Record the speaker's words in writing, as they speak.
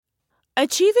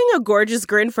Achieving a gorgeous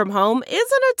grin from home isn't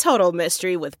a total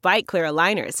mystery with Byte Clear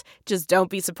aligners. Just don't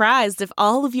be surprised if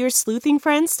all of your sleuthing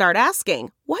friends start asking,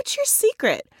 "What's your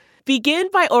secret?" Begin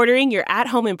by ordering your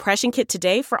at-home impression kit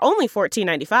today for only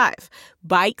 $14.95.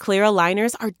 Byte Clear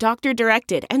aligners are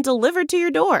doctor-directed and delivered to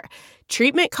your door.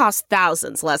 Treatment costs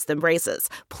thousands less than braces.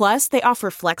 Plus, they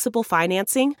offer flexible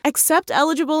financing, accept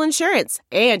eligible insurance,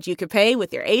 and you can pay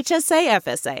with your HSA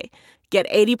FSA. Get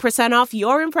 80% off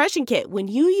your impression kit when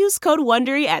you use code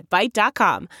WONDERY at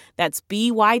Byte.com. That's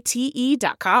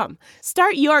BYTE.com.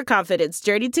 Start your confidence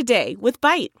journey today with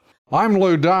Byte. I'm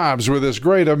Lou Dobbs with this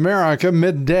Great America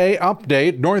Midday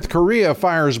Update. North Korea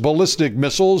fires ballistic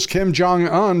missiles. Kim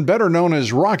Jong-un, better known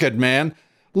as Rocket Man,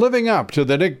 living up to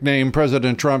the nickname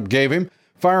President Trump gave him,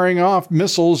 firing off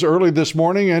missiles early this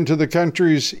morning into the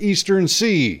country's eastern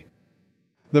sea.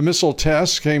 The missile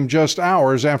tests came just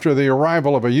hours after the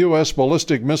arrival of a U.S.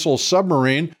 ballistic missile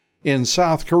submarine in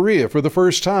South Korea for the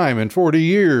first time in 40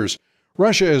 years.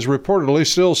 Russia is reportedly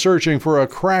still searching for a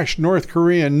crashed North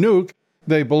Korean nuke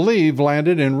they believe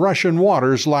landed in Russian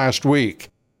waters last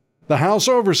week. The House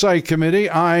Oversight Committee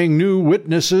eyeing new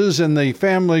witnesses in the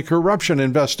family corruption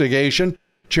investigation.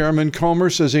 Chairman Comer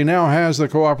says he now has the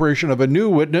cooperation of a new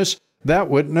witness.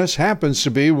 That witness happens to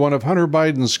be one of Hunter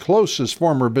Biden's closest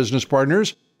former business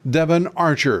partners, Devon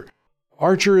Archer.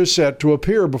 Archer is set to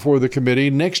appear before the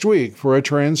committee next week for a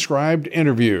transcribed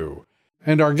interview.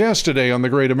 And our guest today on the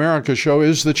Great America Show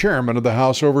is the chairman of the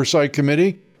House Oversight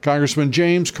Committee, Congressman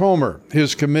James Comer.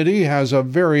 His committee has a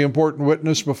very important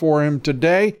witness before him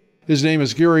today. His name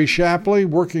is Gary Shapley,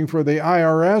 working for the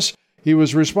IRS. He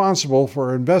was responsible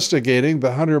for investigating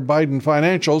the Hunter Biden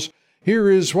financials.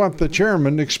 Here is what the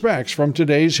chairman expects from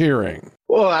today's hearing.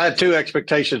 Well, I have two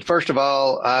expectations. First of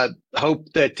all, I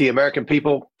hope that the American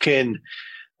people can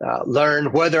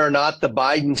learn whether or not the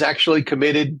Bidens actually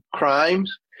committed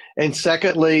crimes. And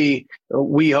secondly,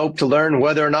 we hope to learn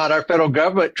whether or not our federal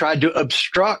government tried to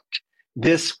obstruct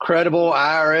this credible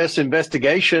IRS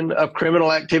investigation of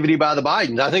criminal activity by the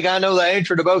Bidens. I think I know the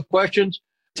answer to both questions.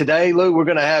 Today, Lou, we're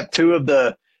going to have two of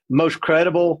the most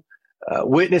credible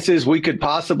witnesses we could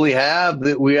possibly have.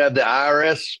 That we have the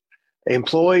IRS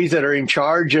employees that are in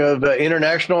charge of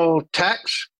international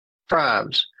tax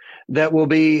crimes that will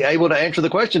be able to answer the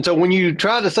question. So when you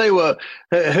try to say, well,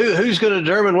 who's going to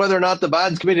determine whether or not the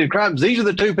Bidens committed crimes? These are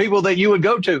the two people that you would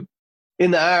go to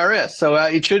in the IRS. So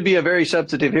it should be a very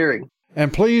substantive hearing.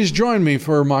 And please join me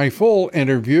for my full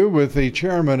interview with the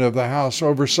chairman of the House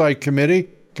Oversight Committee,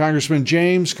 Congressman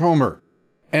James Comer.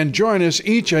 And join us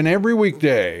each and every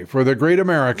weekday for the Great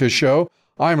America Show.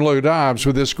 I'm Lou Dobbs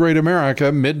with this Great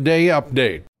America Midday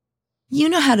Update. You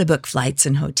know how to book flights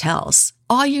and hotels.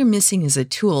 All you're missing is a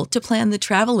tool to plan the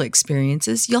travel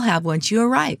experiences you'll have once you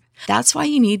arrive. That's why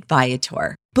you need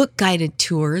Viator. Book guided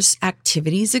tours,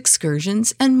 activities,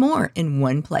 excursions, and more in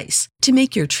one place to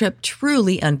make your trip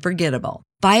truly unforgettable.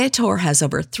 Viator has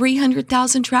over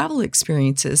 300,000 travel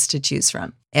experiences to choose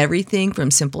from. Everything from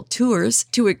simple tours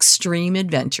to extreme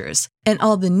adventures and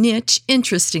all the niche,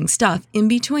 interesting stuff in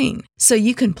between. So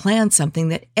you can plan something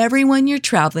that everyone you're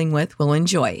traveling with will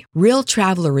enjoy. Real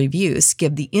traveler reviews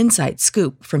give the inside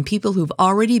scoop from people who've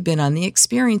already been on the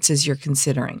experiences you're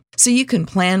considering. So you can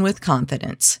plan with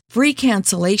confidence. Free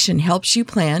cancellation helps you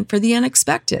plan for the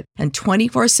unexpected. And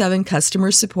 24/7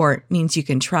 customer support means you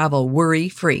can travel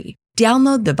worry-free.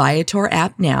 Download the Viator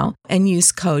app now and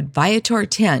use code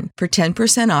Viator10 for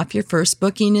 10% off your first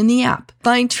booking in the app.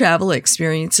 Find travel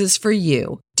experiences for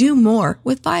you. Do more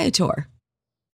with Viator.